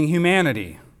rescuing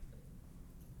humanity.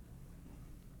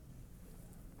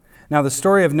 Now, the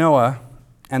story of Noah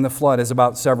and the flood is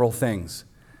about several things.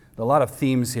 There are a lot of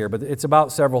themes here, but it's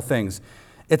about several things.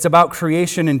 It's about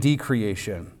creation and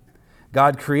decreation.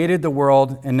 God created the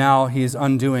world, and now He's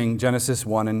undoing Genesis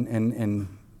 1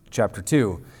 and chapter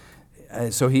 2.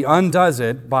 So He undoes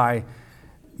it by,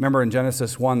 remember in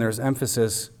Genesis 1, there's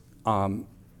emphasis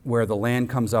where the land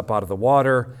comes up out of the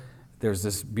water. There's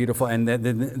this beautiful, and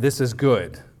this is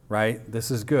good, right?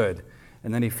 This is good.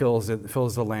 And then He fills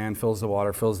the land, fills the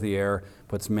water, fills the air,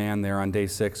 puts man there on day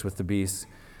 6 with the beasts.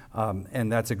 And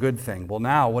that's a good thing. Well,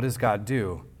 now what does God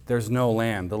do? There's no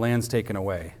land. The land's taken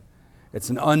away. It's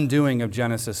an undoing of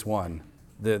Genesis 1.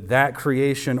 That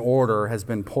creation order has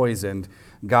been poisoned.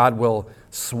 God will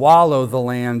swallow the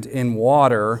land in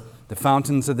water, the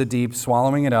fountains of the deep,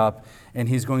 swallowing it up, and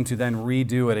He's going to then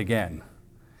redo it again.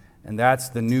 And that's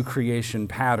the new creation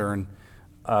pattern.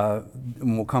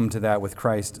 And we'll come to that with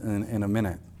Christ in a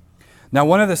minute. Now,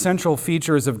 one of the central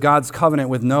features of God's covenant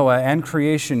with Noah and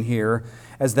creation here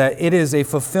is that it is a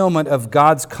fulfillment of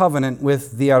God's covenant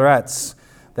with the Eretz,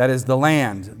 that is the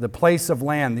land, the place of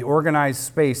land, the organized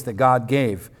space that God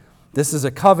gave. This is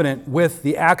a covenant with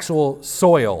the actual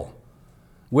soil,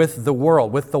 with the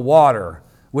world, with the water,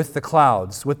 with the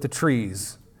clouds, with the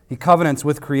trees. He covenants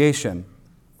with creation.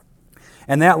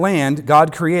 And that land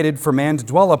God created for man to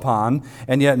dwell upon,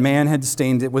 and yet man had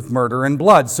stained it with murder and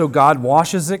blood. So God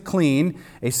washes it clean,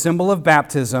 a symbol of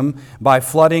baptism, by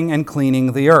flooding and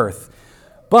cleaning the earth.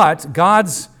 But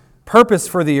God's purpose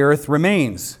for the earth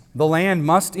remains. The land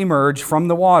must emerge from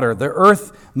the water. The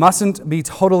earth mustn't be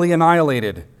totally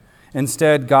annihilated.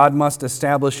 Instead, God must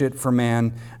establish it for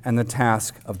man and the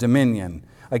task of dominion.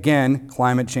 Again,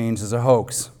 climate change is a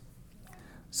hoax.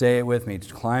 Say it with me.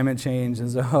 Climate change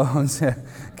is a hoax.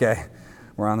 Okay,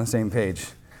 we're on the same page.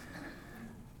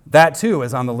 That too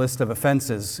is on the list of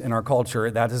offenses in our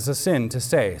culture. That is a sin to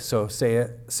say. So say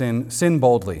it, sin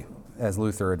boldly, as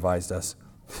Luther advised us.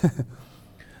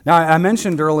 Now, I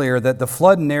mentioned earlier that the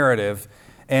flood narrative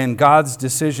and God's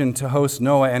decision to host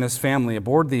Noah and his family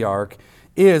aboard the ark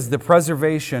is the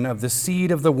preservation of the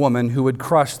seed of the woman who would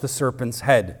crush the serpent's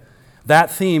head. That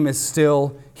theme is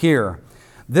still here.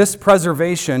 This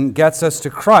preservation gets us to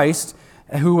Christ,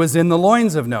 who was in the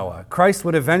loins of Noah. Christ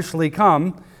would eventually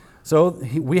come, so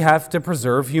we have to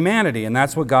preserve humanity, and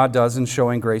that's what God does in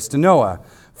showing grace to Noah.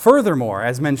 Furthermore,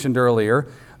 as mentioned earlier,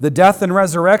 the death and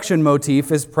resurrection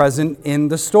motif is present in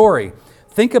the story.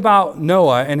 Think about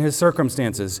Noah and his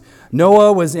circumstances.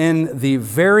 Noah was in the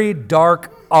very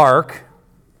dark ark,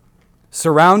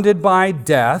 surrounded by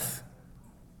death.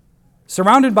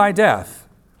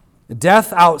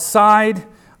 Death outside,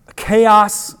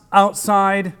 chaos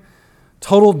outside,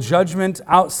 total judgment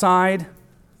outside,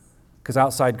 because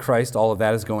outside Christ, all of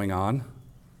that is going on.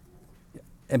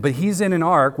 But he's in an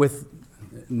ark with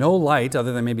no light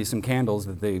other than maybe some candles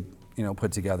that they,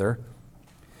 put together.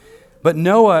 But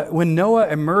when Noah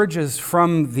emerges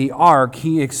from the ark,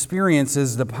 he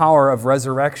experiences the power of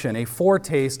resurrection, a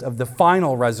foretaste of the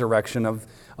final resurrection of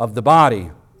the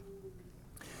body.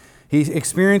 He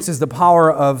experiences the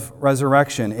power of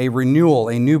resurrection, a renewal,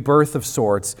 a new birth of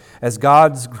sorts, as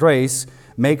God's grace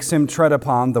makes him tread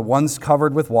upon the once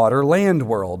covered with water land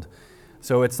world.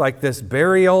 So it's like this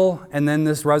burial and then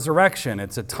this resurrection.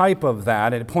 It's a type of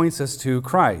that. It points us to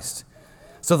Christ.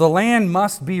 So the land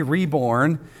must be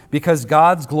reborn because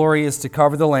God's glory is to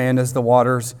cover the land as the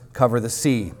waters cover the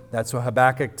sea. That's what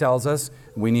Habakkuk tells us.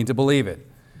 We need to believe it.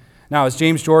 Now, as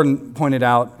James Jordan pointed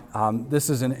out,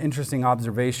 this is an interesting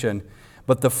observation,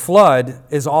 but the flood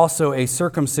is also a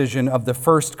circumcision of the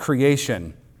first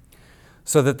creation.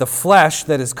 So that the flesh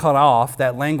that is cut off,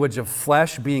 that language of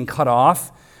flesh being cut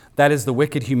off, that is the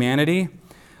wicked humanity,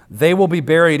 they will be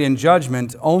buried in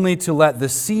judgment only to let the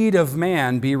seed of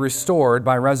man be restored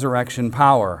by resurrection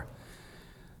power.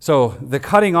 So the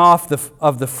cutting off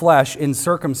of the flesh in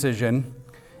circumcision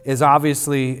is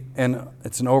obviously,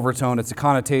 it's an overtone, it's a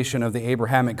connotation of the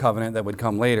Abrahamic covenant that would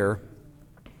come later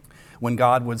when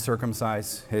God would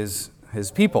circumcise his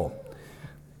people.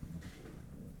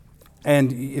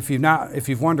 And if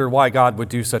you've wondered why God would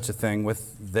do such a thing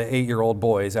with the 8-year-old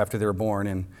boys after they were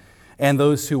born, and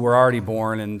those who were already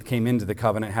born and came into the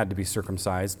covenant had to be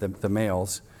circumcised, the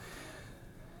males.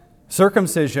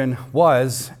 Circumcision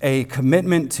was a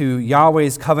commitment to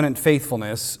Yahweh's covenant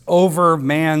faithfulness over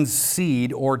man's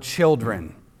seed or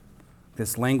children.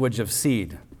 This language of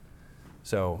seed.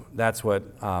 So that's what,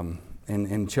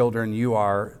 in children, you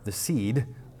are the seed,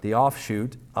 the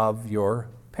offshoot of your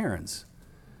parents.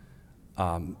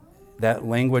 That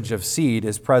language of seed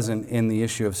is present in the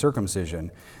issue of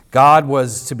circumcision. God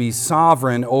was to be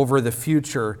sovereign over the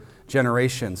future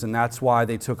generations, and that's why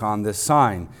they took on this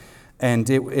sign. And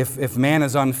if man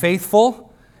is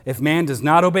unfaithful, if man does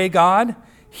not obey God,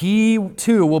 he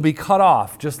too will be cut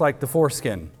off, just like the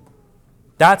foreskin.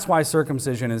 That's why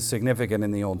circumcision is significant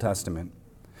in the Old Testament.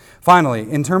 Finally,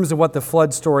 in terms of what the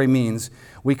flood story means,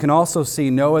 we can also see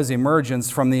Noah's emergence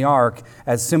from the ark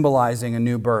as symbolizing a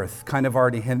new birth. Kind of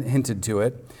already hinted to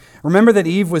it. Remember that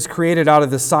Eve was created out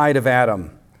of the side of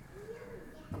Adam.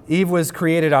 Eve was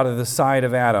created out of the side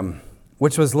of Adam,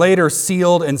 which was later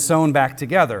sealed and sewn back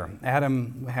together.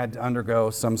 Adam had to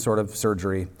undergo some sort of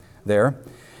surgery there.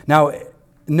 Now,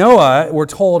 Noah, we're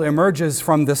told, emerges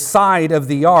from the side of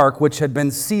the ark, which had been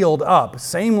sealed up.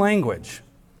 Same language.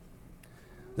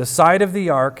 The side of the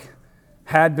ark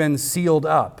had been sealed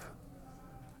up,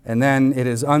 and then it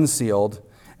is unsealed,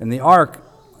 and the ark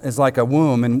is like a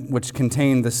womb in which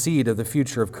contained the seed of the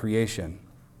future of creation.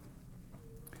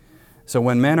 So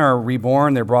when men are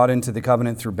reborn, they're brought into the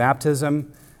covenant through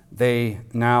baptism. They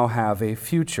now have a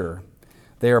future.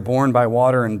 They are born by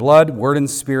water and blood, word and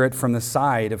spirit, from the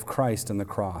side of Christ on the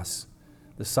cross.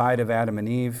 The side of Adam and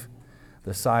Eve,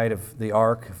 the side of the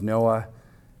ark of Noah,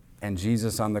 and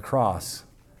Jesus on the cross.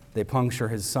 They puncture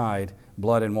his side,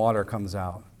 blood and water comes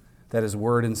out. That is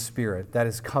word and spirit. That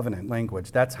is covenant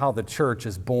language. That's how the church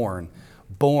is born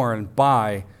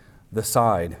by the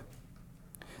side.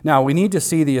 Now, we need to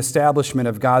see the establishment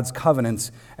of God's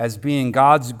covenants as being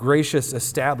God's gracious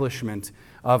establishment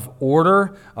of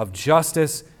order, of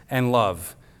justice, and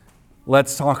love.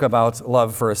 Let's talk about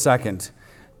love for a second.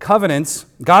 Covenants,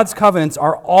 God's covenants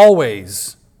are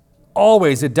always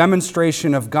a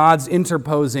demonstration of God's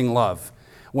interposing love.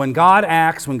 When God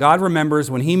acts, when God remembers,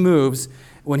 when he moves,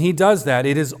 when he does that,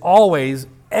 it is always,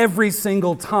 every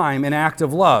single time, an act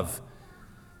of love.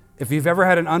 If you've ever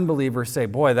had an unbeliever say,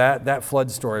 boy, that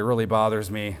flood story really bothers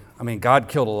me. I mean, God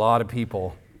killed a lot of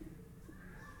people.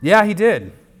 Yeah, he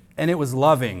did. And it was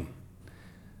loving.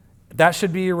 That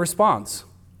should be your response.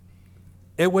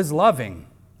 It was loving.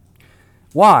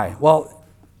 Why? Well,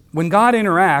 when God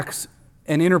interacts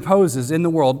and interposes in the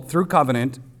world through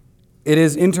covenant, it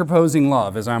is interposing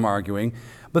love, as I'm arguing.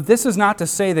 But this is not to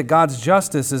say that God's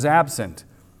justice is absent.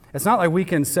 It's not like we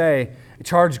can say,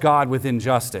 charge God with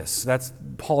injustice.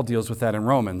 Paul deals with that in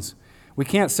Romans. We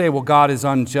can't say, well, God is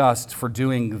unjust for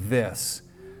doing this.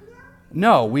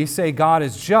 No, we say God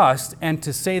is just, and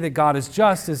to say that God is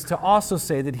just is to also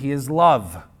say that he is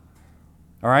love.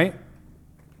 All right?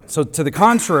 So to the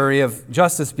contrary of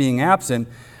justice being absent,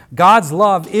 God's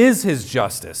love is his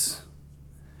justice.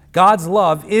 God's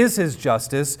love is his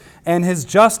justice, and his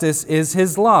justice is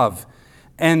his love.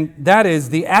 And that is,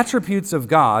 the attributes of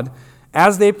God,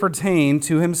 as they pertain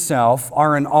to himself,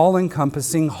 are an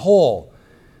all-encompassing whole.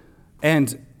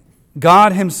 And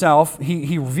God himself,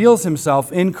 he reveals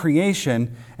himself in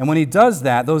creation, and when he does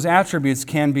that, those attributes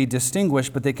can be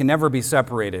distinguished, but they can never be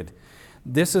separated.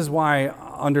 This is why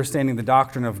understanding the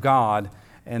doctrine of God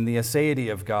and the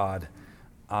aseity of God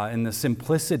and the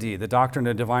simplicity, the doctrine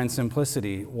of divine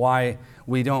simplicity, why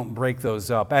we don't break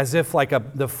those up. As if like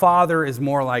the Father is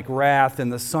more like wrath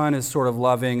and the Son is sort of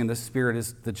loving and the Spirit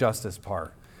is the justice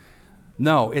part.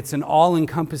 No, it's an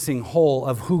all-encompassing whole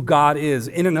of who God is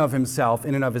in and of himself,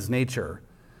 in and of his nature.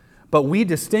 But we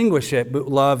distinguish it,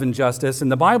 love and justice,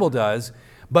 and the Bible does,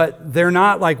 but they're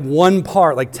not like one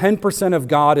part. Like 10% of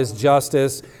God is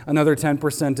justice, another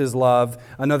 10% is love,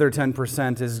 another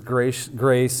 10% is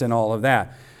grace and all of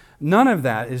that. None of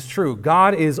that is true.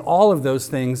 God is all of those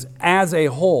things as a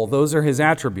whole. Those are his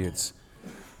attributes.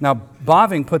 Now,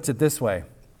 Bavinck puts it this way.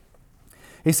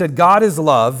 He said, God is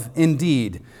love,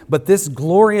 indeed, but this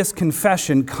glorious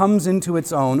confession comes into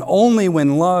its own only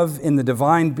when love in the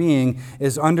divine being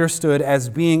is understood as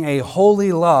being a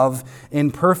holy love in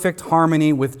perfect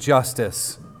harmony with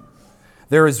justice.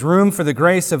 There is room for the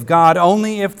grace of God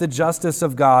only if the justice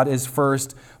of God is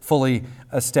first fully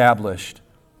established.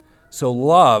 So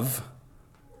love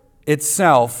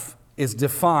itself is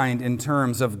defined in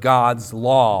terms of God's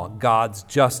law, God's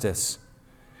justice,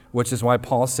 which is why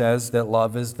Paul says that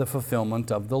love is the fulfillment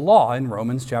of the law in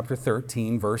Romans chapter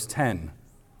 13, verse 10.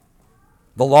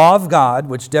 The law of God,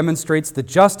 which demonstrates the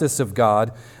justice of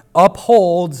God,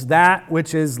 upholds that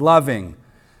which is loving.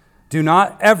 Do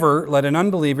not ever let an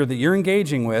unbeliever that you're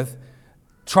engaging with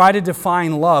try to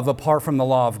define love apart from the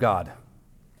law of God.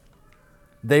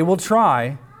 They will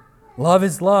try. Love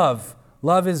is love.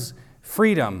 Love is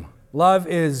freedom. Love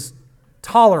is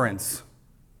tolerance.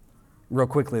 Real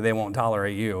quickly, they won't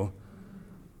tolerate you.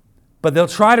 But they'll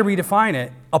try to redefine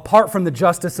it apart from the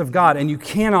justice of God, and you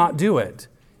cannot do it.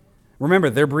 Remember,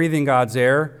 they're breathing God's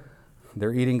air.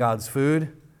 They're eating God's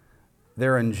food.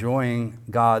 They're enjoying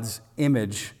God's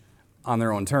image on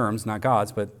their own terms, not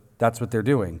God's, but that's what they're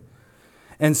doing.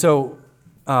 And so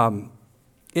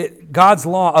God's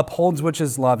law upholds which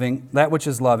is loving, that which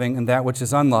is loving, and that which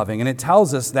is unloving. And it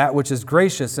tells us that which is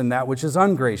gracious and that which is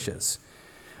ungracious.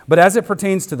 But as it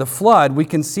pertains to the flood, we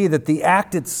can see that the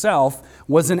act itself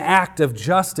was an act of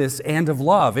justice and of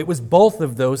love. It was both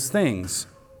of those things.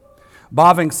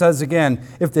 Bavinck says again,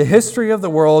 if the history of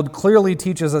the world clearly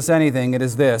teaches us anything, it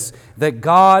is this, that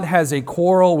God has a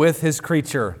quarrel with his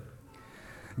creature.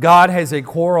 God has a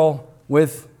quarrel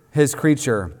with his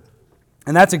creature.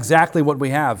 And that's exactly what we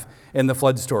have in the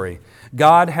flood story.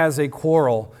 God has a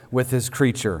quarrel with his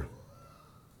creature.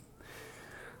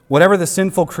 Whatever the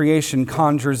sinful creation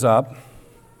conjures up,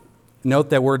 note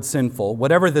that word sinful,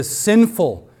 whatever the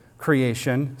sinful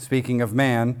creation, speaking of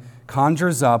man,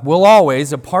 conjures up, will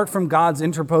always, apart from God's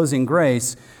interposing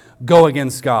grace, go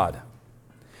against God.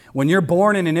 When you're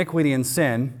born in iniquity and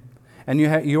sin, and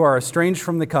you are estranged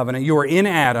from the covenant, you are in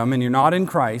Adam and you're not in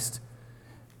Christ,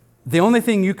 the only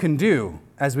thing you can do,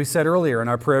 as we said earlier in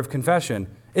our prayer of confession,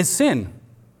 is sin.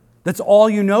 That's all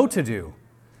you know to do.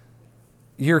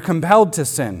 You're compelled to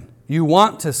sin. You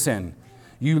want to sin.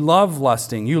 You love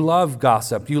lusting. You love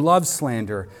gossip. You love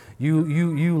slander.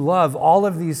 You love all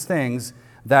of these things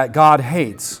that God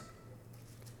hates.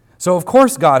 So of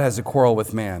course God has a quarrel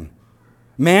with man.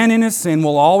 Man in his sin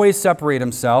will always separate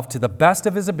himself to the best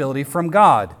of his ability from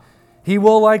God. He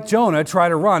will, like Jonah, try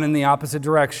to run in the opposite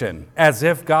direction, as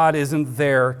if God isn't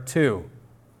there too.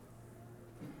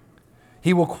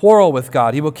 He will quarrel with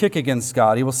God. He will kick against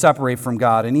God. He will separate from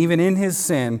God. And even in his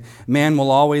sin, man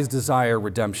will always desire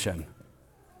redemption.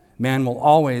 Man will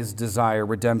always desire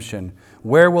redemption.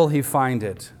 Where will he find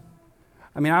it?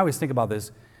 I mean, I always think about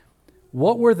this.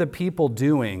 What were the people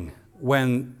doing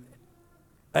when,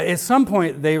 at some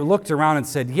point, they looked around and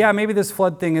said, yeah, maybe this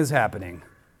flood thing is happening.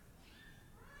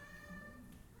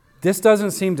 This doesn't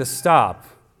seem to stop.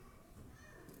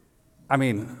 I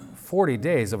mean, 40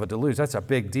 days of a deluge, that's a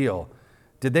big deal.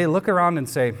 Did they look around and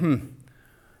say, you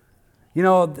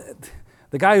know,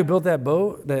 the guy who built that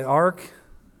boat, the ark,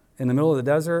 in the middle of the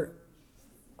desert,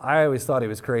 I always thought he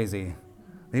was crazy.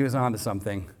 He was onto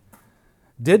something.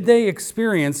 Did they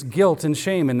experience guilt and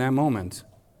shame in that moment?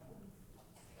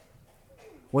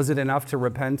 Was it enough to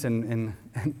repent and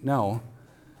no?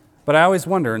 But I always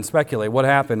wonder and speculate what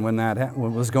happened when that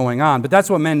was going on. But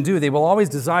that's what men do. They will always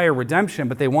desire redemption,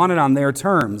 but they want it on their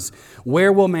terms.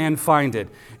 Where will man find it?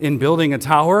 In building a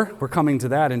tower? We're coming to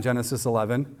that in Genesis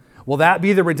 11. Will that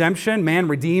be the redemption? Man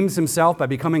redeems himself by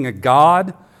becoming a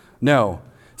god? No.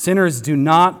 Sinners do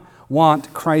not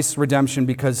want Christ's redemption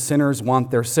because sinners want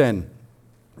their sin.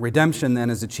 Redemption then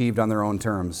is achieved on their own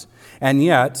terms. And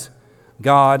yet,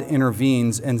 God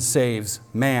intervenes and saves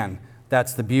man.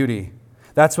 That's the beauty.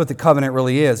 That's what the covenant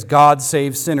really is. God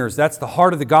saves sinners. That's the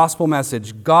heart of the gospel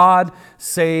message. God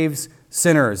saves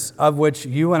sinners, of which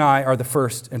you and I are the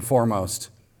first and foremost.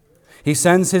 He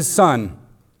sends his Son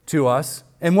to us,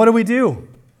 and what do?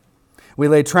 We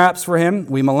lay traps for him,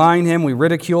 we malign him, we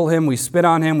ridicule him, we spit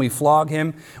on him, we flog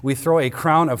him, we throw a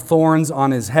crown of thorns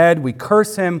on his head, we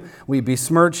curse him, we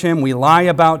besmirch him, we lie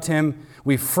about him,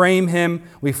 We frame him,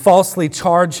 we falsely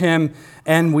charge him,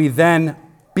 and we then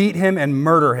beat him and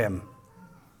murder him.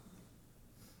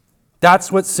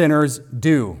 That's what sinners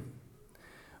do.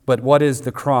 But what is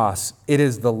the cross? It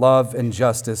is the love and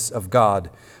justice of God.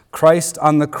 Christ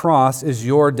on the cross is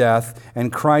your death,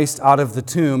 and Christ out of the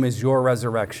tomb is your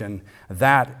resurrection.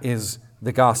 That is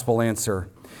the gospel answer.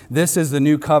 This is the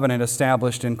new covenant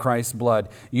established in Christ's blood.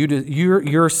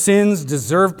 Your sins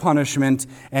deserve punishment,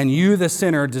 and you, the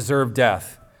sinner, deserve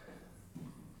death.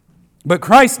 But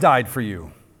Christ died for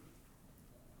you.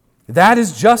 That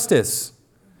is justice.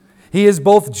 He is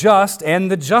both just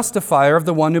and the justifier of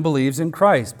the one who believes in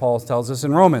Christ, Paul tells us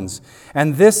in Romans.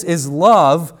 And this is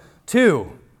love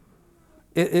too.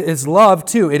 It is love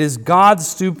too. It is God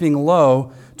stooping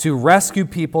low to rescue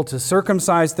people, to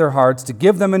circumcise their hearts, to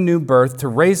give them a new birth, to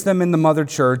raise them in the mother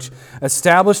church,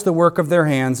 establish the work of their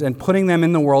hands, and putting them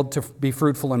in the world to be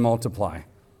fruitful and multiply.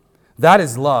 That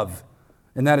is love,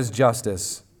 and that is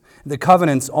justice. The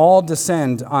covenants all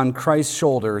descend on Christ's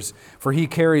shoulders, for he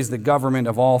carries the government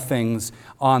of all things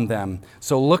on them.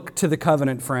 So look to the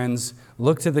covenant, friends.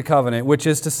 Look to the covenant, which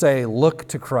is to say, look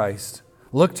to Christ.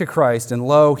 Look to Christ, and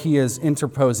lo, he is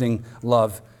interposing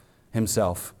love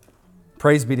himself.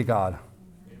 Praise be to God.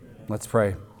 Let's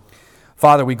pray.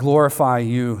 Father, we glorify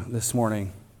you this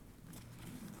morning.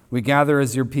 We gather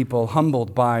as your people,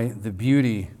 humbled by the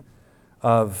beauty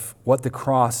of what the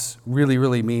cross really,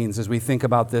 really means as we think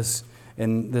about this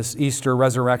in this Easter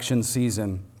resurrection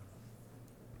season.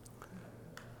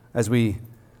 As we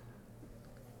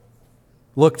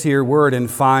look to your word and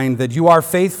find that you are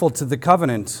faithful to the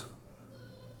covenant,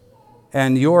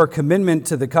 and your commitment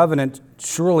to the covenant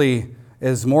surely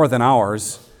is more than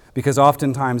ours, because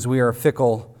oftentimes we are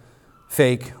fickle,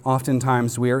 fake,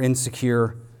 oftentimes we are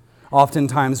insecure,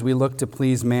 oftentimes we look to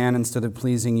please man instead of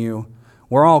pleasing you.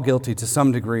 We're all guilty to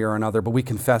some degree or another, but we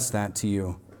confess that to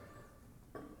you.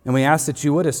 And we ask that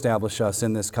you would establish us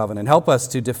in this covenant. Help us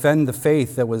to defend the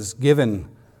faith that was given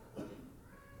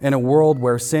in a world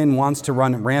where sin wants to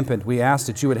run rampant. We ask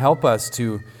that you would help us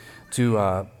to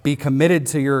be committed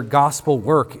to your gospel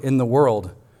work in the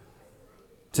world.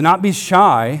 To not be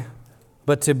shy,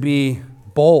 but to be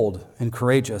bold and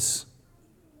courageous.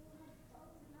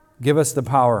 Give us the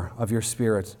power of your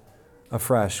Spirit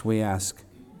afresh, we ask.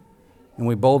 And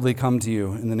we boldly come to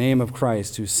you in the name of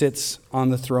Christ, who sits on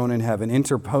the throne in heaven,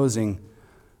 interposing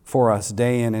for us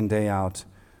day in and day out.